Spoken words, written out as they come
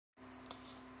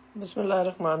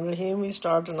Bismillahirrahmanirrahim. We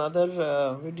start another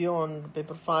video on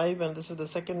paper 5, and this is the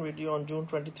second video on June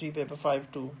 23, paper 5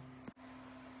 too.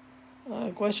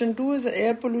 Question 2 is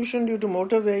air pollution due to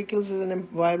motor vehicles is an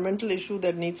environmental issue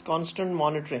that needs constant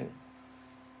monitoring.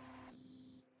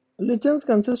 Lichens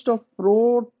consist of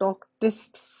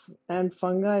protoctists and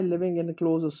fungi living in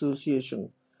close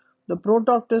association. The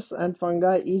protoctists and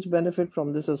fungi each benefit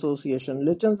from this association.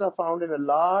 Lichens are found in a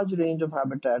large range of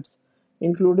habitats,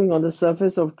 including on the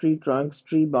surface of tree trunks,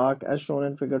 tree bark, as shown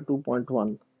in figure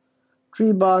 2.1.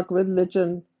 Tree bark with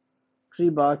lichen, tree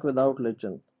bark without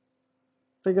lichen.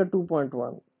 Figure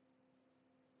 2.1.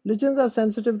 Lichens are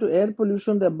sensitive to air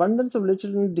pollution. The abundance of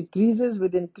lichen decreases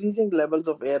with increasing levels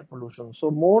of air pollution.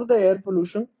 So more the air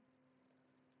pollution,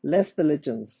 less the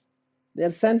lichens. They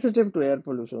are sensitive to air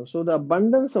pollution. So the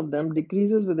abundance of them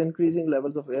decreases with increasing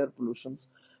levels of air pollution.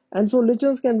 And so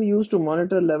lichens can be used to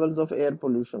monitor levels of air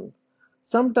pollution.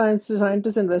 Sometimes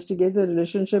scientists investigate the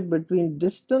relationship between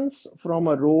distance from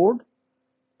a road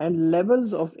and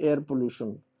levels of air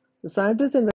pollution. The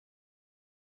scientists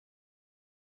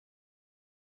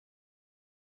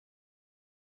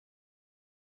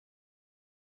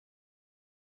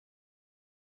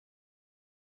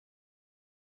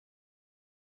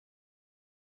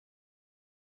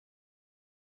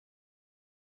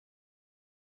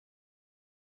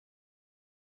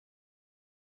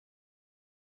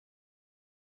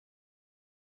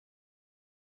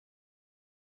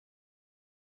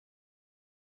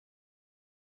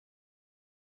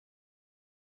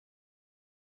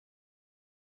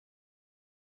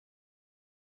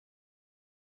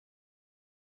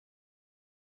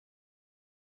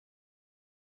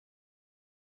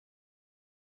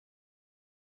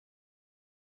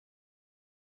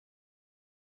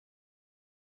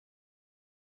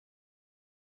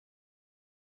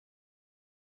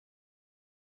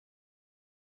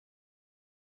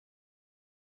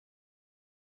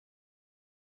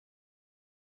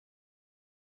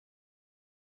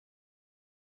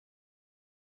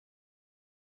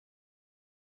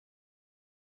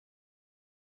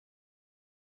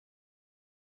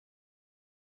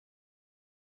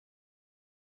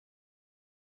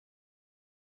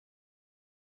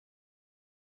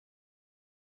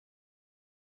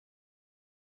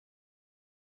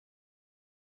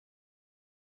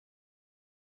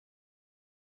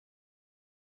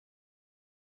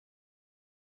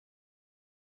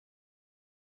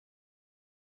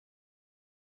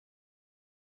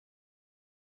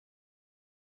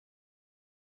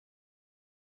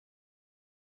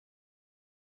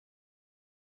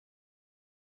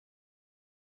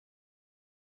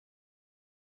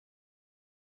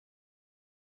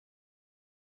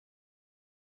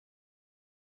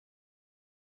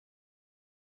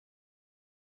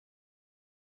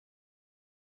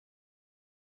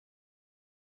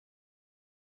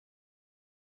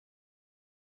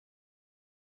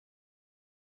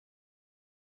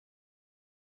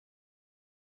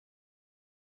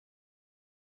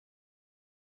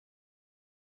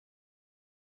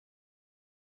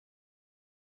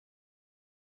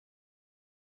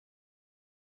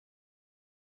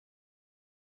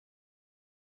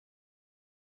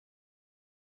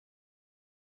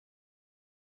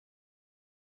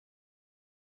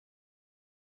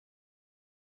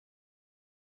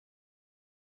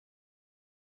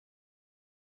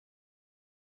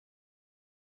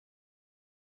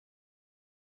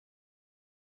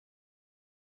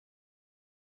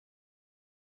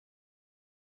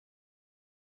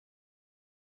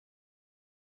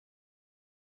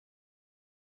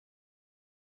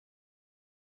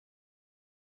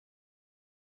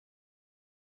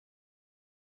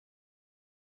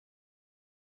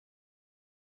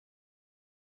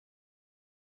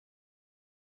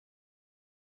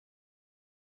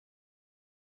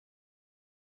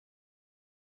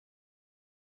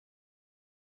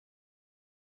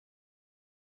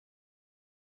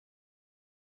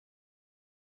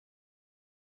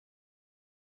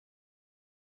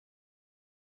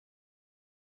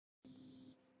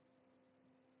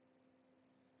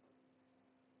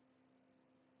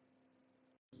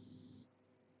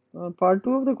part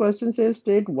 2 of the question says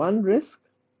state one risk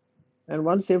and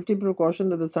one safety precaution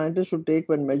that the scientist should take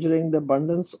when measuring the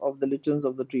abundance of the lichens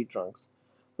of the tree trunks.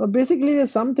 Now, basically,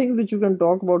 there's some things which you can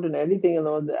talk about in anything,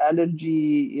 the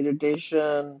allergy,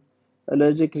 irritation,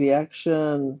 allergic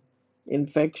reaction,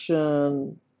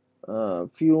 infection,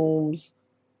 fumes,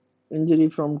 injury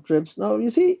from trips. Now, you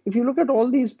see, if you look at all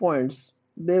these points,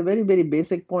 they're very, very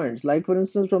basic points. Like, for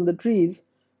instance, from the trees,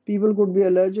 people could be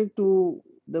allergic to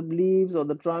the leaves or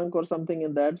the trunk or something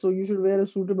in that. So, you should wear a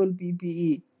suitable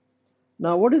PPE.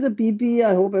 Now, what is a PPE?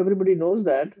 I hope everybody knows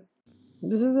that.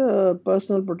 This is a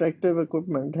personal protective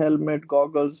equipment, helmet,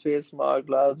 goggles, face mask,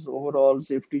 gloves, overall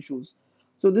safety shoes.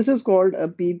 So this is called a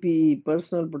PPE,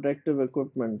 personal protective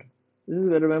equipment. This is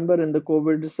where, remember, in the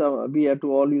COVID, we had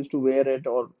to all used to wear it,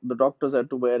 or the doctors had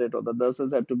to wear it, or the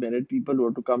nurses had to wear it, people who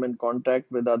had to come in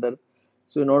contact with other.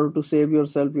 So in order to save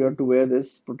yourself, you have to wear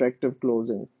this protective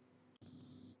clothing.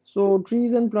 So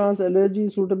trees and plants allergy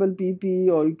suitable PPE,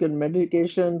 or you can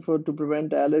medication for to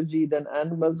prevent allergy. Then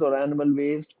animals or animal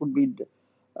waste could be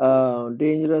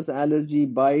dangerous allergy,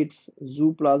 bites,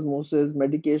 zooplasmosis,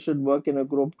 medication, work in a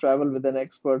group, travel with an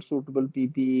expert, suitable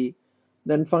PPE.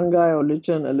 Then fungi or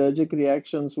lichen, allergic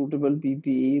reaction, suitable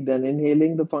PPE. Then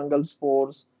inhaling the fungal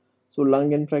spores, so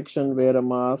lung infection, wear a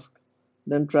mask.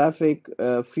 Then traffic,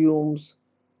 fumes,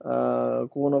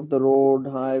 cone of the road,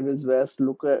 high vis vest,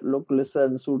 look,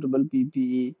 listen, suitable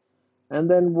PPE. And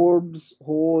then woods,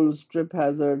 holes, trip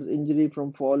hazards, injury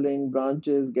from falling,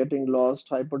 branches, getting lost,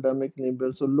 hypodermic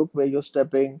needle. So look where you're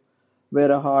stepping, wear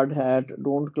a hard hat,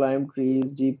 don't climb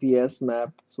trees, GPS map,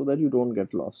 so that you don't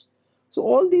get lost. So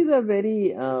all these are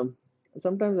very,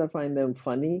 sometimes I find them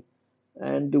funny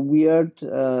and weird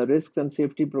risks and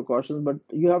safety precautions, but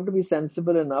you have to be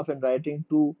sensible enough in writing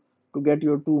to get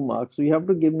your 2 marks. So you have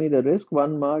to give me the risk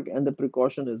 1 mark and the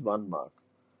precaution is 1 mark.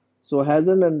 So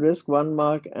hazard and risk 1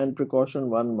 mark and precaution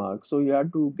 1 mark. So you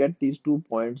have to get these 2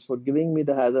 points for giving me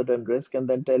the hazard and risk and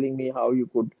then telling me how you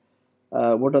could,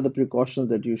 what are the precautions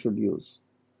that you should use.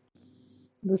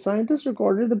 The scientists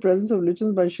recorded the presence of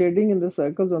lichens by shading in the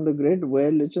circles on the grid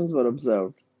where lichens were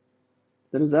observed.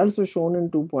 The results were shown in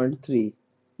 2.3.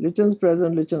 Lichens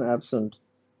present, lichen absent.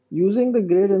 Using the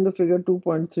grid in the figure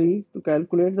 2.3 to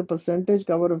calculate the percentage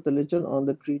cover of the lichen on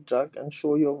the tree trunk and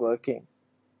show your working.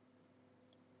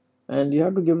 And you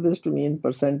have to give this to me in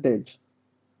percentage.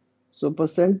 So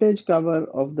percentage cover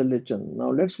of the lichen. Now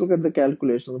let's look at the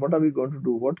calculations. What are we going to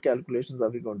do? What calculations are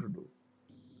we going to do?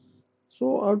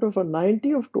 So out of a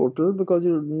 90 of total, because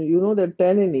you know there are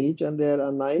 10 in each and there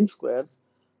are 9 squares.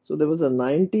 So there was a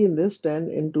 90 in this. 10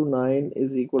 into 9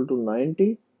 is equal to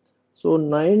 90. So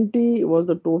 90 was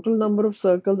the total number of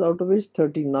circles, out of which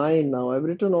 39. Now I've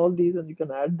written all these and you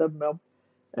can add them up,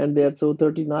 and they are so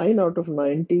 39 out of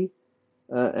 90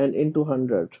 and into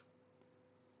 100.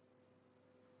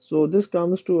 So this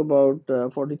comes to about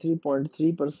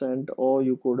 43.3%, or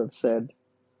you could have said,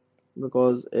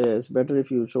 because it's better if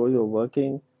you show your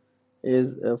working,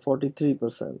 is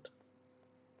 43%.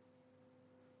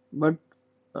 But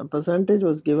a percentage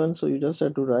was given, so you just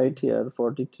have to write here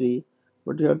 43.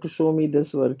 But you have to show me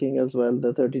this working as well,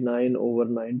 the 39 over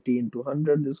 90 into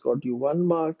 100. This got you 1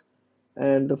 mark,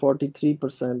 and the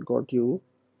 43% got you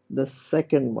the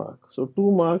second mark. So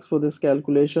 2 marks for this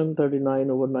calculation, 39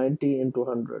 over 90 into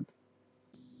 100.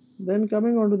 Then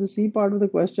coming on to the C part of the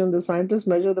question, the scientists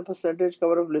measure the percentage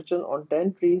cover of lichen on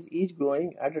 10 trees, each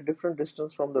growing at a different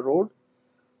distance from the road.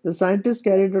 The scientists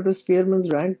carried out a Spearman's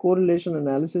rank correlation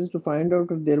analysis to find out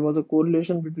if there was a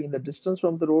correlation between the distance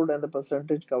from the road and the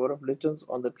percentage cover of lichens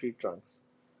on the tree trunks.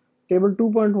 Table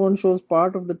 2.1 shows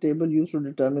part of the table used to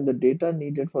determine the data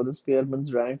needed for the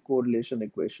Spearman's rank correlation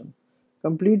equation.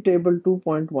 Complete table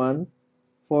 2.1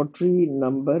 for tree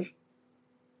number.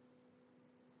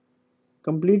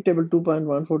 Complete table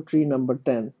 2.1 for tree number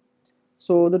 10.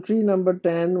 So the tree number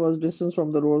 10 was distance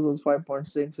from the road was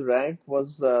 5.6, rank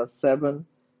was 7,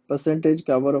 percentage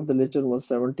cover of the lichen was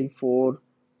 74,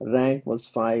 rank was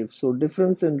 5. So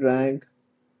difference in rank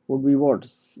would be what?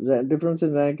 Difference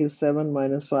in rank is 7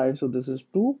 minus 5, so this is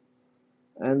 2,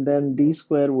 and then d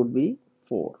square would be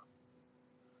 4.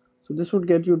 So this would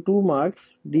get you 2 marks,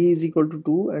 d is equal to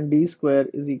 2 and d square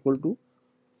is equal to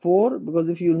 4, because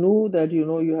if you knew that,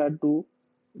 you had to,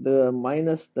 the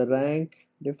minus the rank,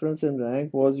 difference in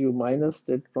rank was you minus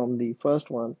it from the first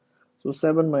one. So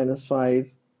 7 minus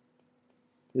 5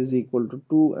 is equal to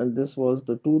 2, and this was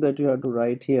the 2 that you had to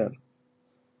write here.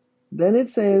 Then it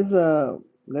says,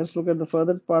 let's look at the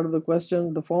further part of the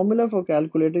question. The formula for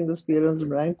calculating the Spearman's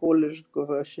rank correlation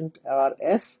coefficient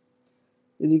Rs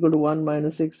is equal to 1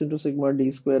 minus 6 into sigma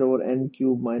d square over n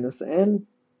cube minus n.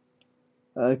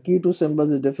 Key to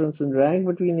symbols is difference in rank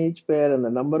between each pair and the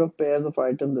number of pairs of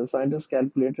items. The scientists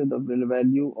calculated the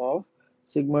value of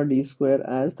sigma d square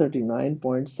as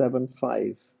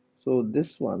 39.75. So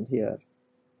this one here,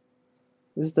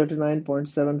 this is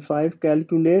 39.75.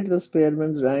 Calculate the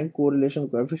Spearman's rank correlation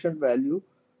coefficient value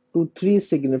to 3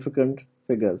 significant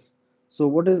figures. So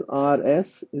what is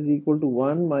Rs is equal to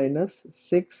 1 minus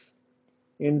 6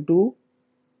 into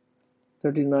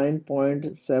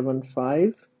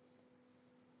 39.75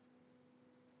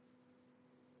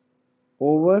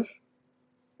 over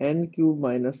n cube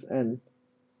minus n.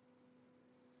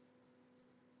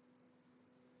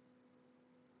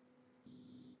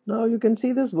 Now you can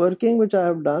see this working which I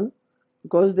have done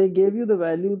because they gave you the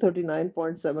value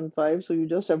 39.75, so you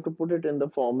just have to put it in the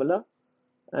formula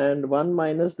and 1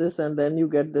 minus this and then you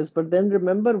get this. But then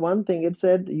remember one thing, it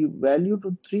said you value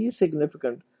to 3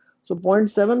 significant. So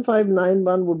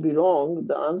 0.7591 would be wrong.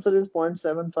 The answer is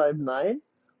 0.759,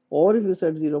 or if you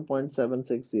said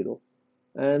 0.760,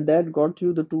 and that got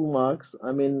you the 2 marks.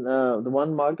 I mean, the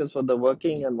 1 mark is for the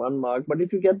working and 1 mark. But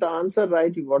if you get the answer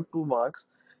right, you got 2 marks,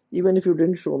 even if you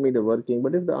didn't show me the working.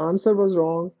 But if the answer was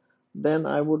wrong, then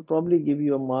I would probably give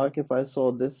you a mark if I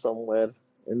saw this somewhere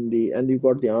in the and you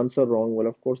got the answer wrong. Well,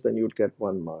 of course, then you'd get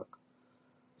 1 mark.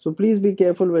 So please be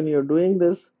careful when you're doing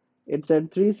this. It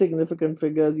said 3 significant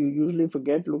figures. You usually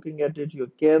forget looking at it. You're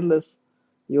careless.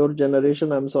 Your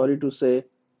generation, I'm sorry to say,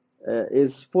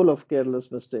 is full of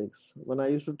careless mistakes. When I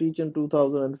used to teach in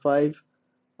 2005,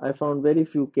 I found very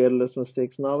few careless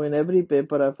mistakes. Now, in every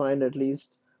paper, I find at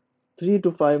least 3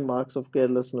 to 5 marks of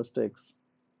careless mistakes.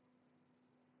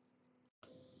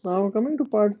 Now, coming to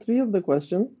part 3 of the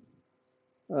question,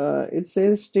 it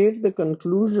says state the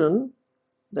conclusion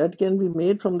that can be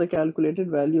made from the calculated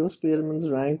value of Spearman's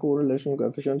rank correlation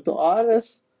coefficient. So,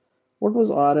 RS, what was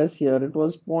RS here? It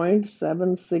was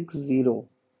 0.760.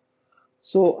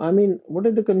 So, I mean, what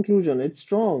is the conclusion? It's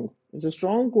strong. It's a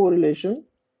strong correlation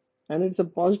and it's a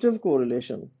positive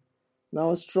correlation.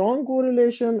 Now, a strong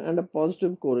correlation and a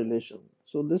positive correlation.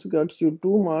 So, this gets you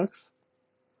 2 marks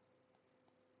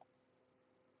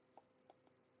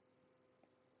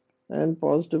and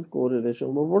positive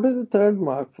correlation. But what is the third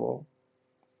mark for?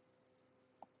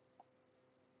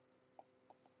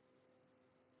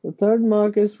 The third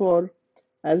mark is for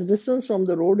as distance from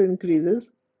the road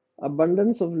increases,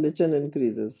 abundance of lichen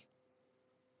increases.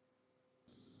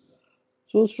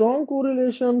 So strong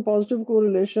correlation, positive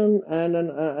correlation, and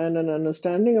an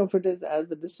understanding of it is as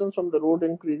the distance from the road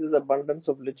increases, abundance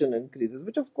of lichen increases,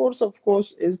 which of course,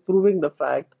 is proving the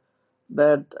fact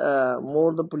that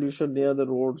more the pollution near the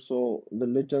road, so the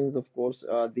lichens, of course,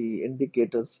 are the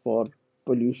indicators for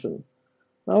pollution.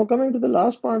 Now, coming to the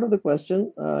last part of the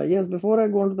question, yes, before I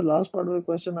go on to the last part of the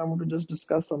question, I want to just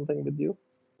discuss something with you.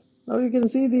 Now you can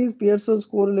see these Pearson's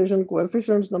correlation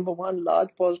coefficients. Number one, large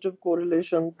positive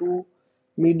correlation. Two,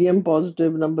 medium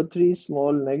positive. Number three,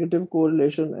 small negative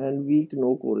correlation, and weak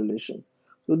no correlation.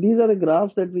 So these are the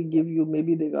graphs that we give you.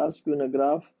 Maybe they ask you in a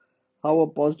graph how a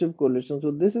positive correlation.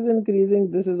 So this is increasing,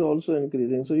 this is also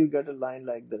increasing. So you get a line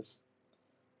like this.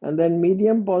 And then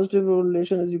medium positive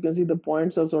correlation, as you can see, the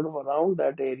points are sort of around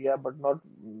that area, but not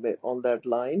on that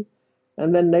line.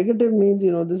 And then negative means,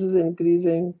 this is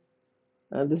increasing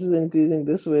and this is increasing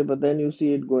this way, but then you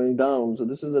see it going down. So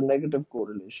this is a negative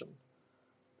correlation.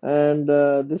 And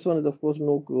this one is, of course,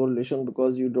 no correlation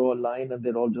because you draw a line and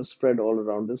they're all just spread all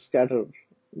around this scatter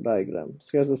diagram.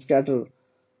 Here's the scatter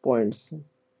points.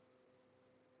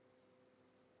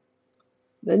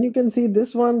 Then you can see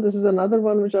this one. This is another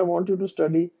one which I want you to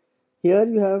study. Here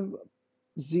you have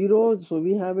 0. So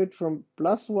we have it from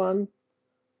 +1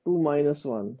 to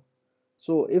 -1.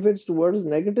 So if it's towards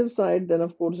negative side, then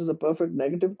of course it's a perfect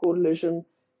negative correlation.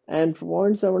 And from zero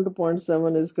point 0.7 to zero point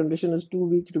 0.7 is condition is too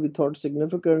weak to be thought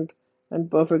significant, and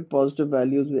perfect positive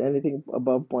values with anything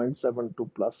above zero point 0.7 to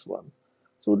 +1.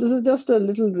 So this is just a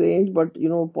little range, but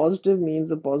positive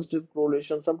means a positive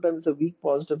correlation. Sometimes it's a weak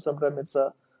positive, sometimes it's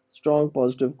a strong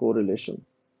positive correlation.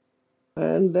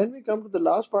 And then we come to the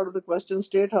last part of the question,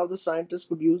 state how the scientists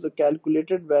could use the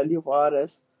calculated value of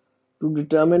RS to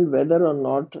determine whether or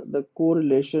not the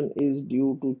correlation is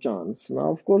due to chance.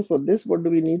 Now, of course, for this, what do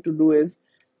we need to do is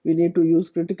we need to use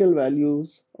critical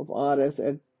values of RS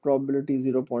at probability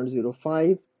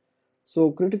 0.05.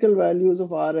 So critical values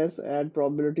of RS at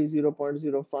probability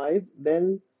 0.05,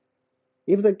 then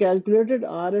if the calculated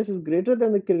RS is greater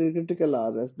than the critical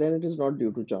RS, then it is not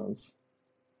due to chance.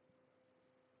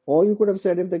 Or you could have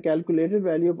said if the calculated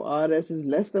value of RS is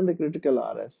less than the critical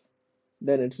RS,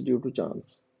 then it's due to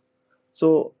chance.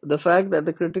 So the fact that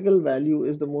the critical value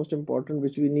is the most important,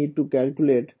 which we need to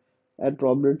calculate at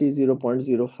probability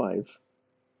 0.05.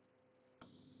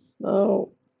 Now,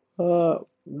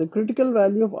 the critical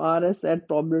value of RS at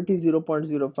probability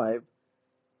 0.05.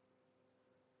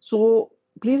 So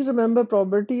please remember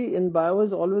probability in bio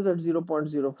is always at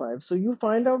 0.05. So you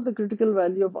find out the critical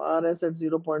value of RS at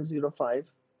 0.05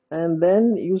 and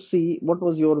then you see what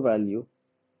was your value.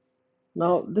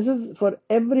 Now, this is for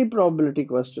every probability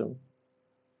question.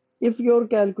 If your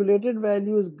calculated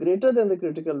value is greater than the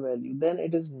critical value, then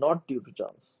it is not due to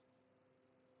chance.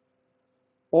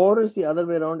 Or it's the other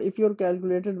way around. If your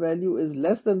calculated value is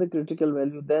less than the critical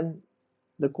value, then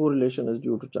the correlation is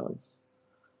due to chance.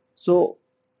 So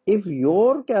if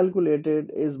your calculated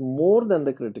is more than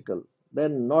the critical, They're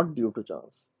not due to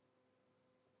chance.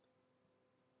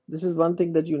 This is one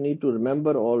thing that you need to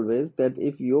remember always, that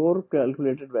if your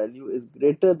calculated value is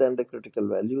greater than the critical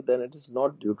value, then it is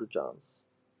not due to chance.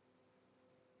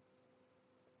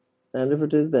 And if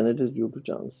it is, then it is due to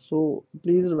chance. So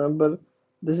please remember,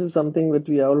 this is something that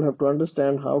we all have to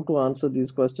understand, how to answer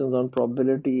these questions on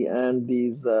probability and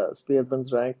these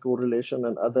Spearman's rank correlation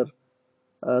and other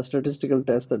statistical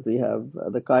tests that we have.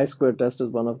 The chi-square test is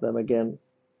one of them again.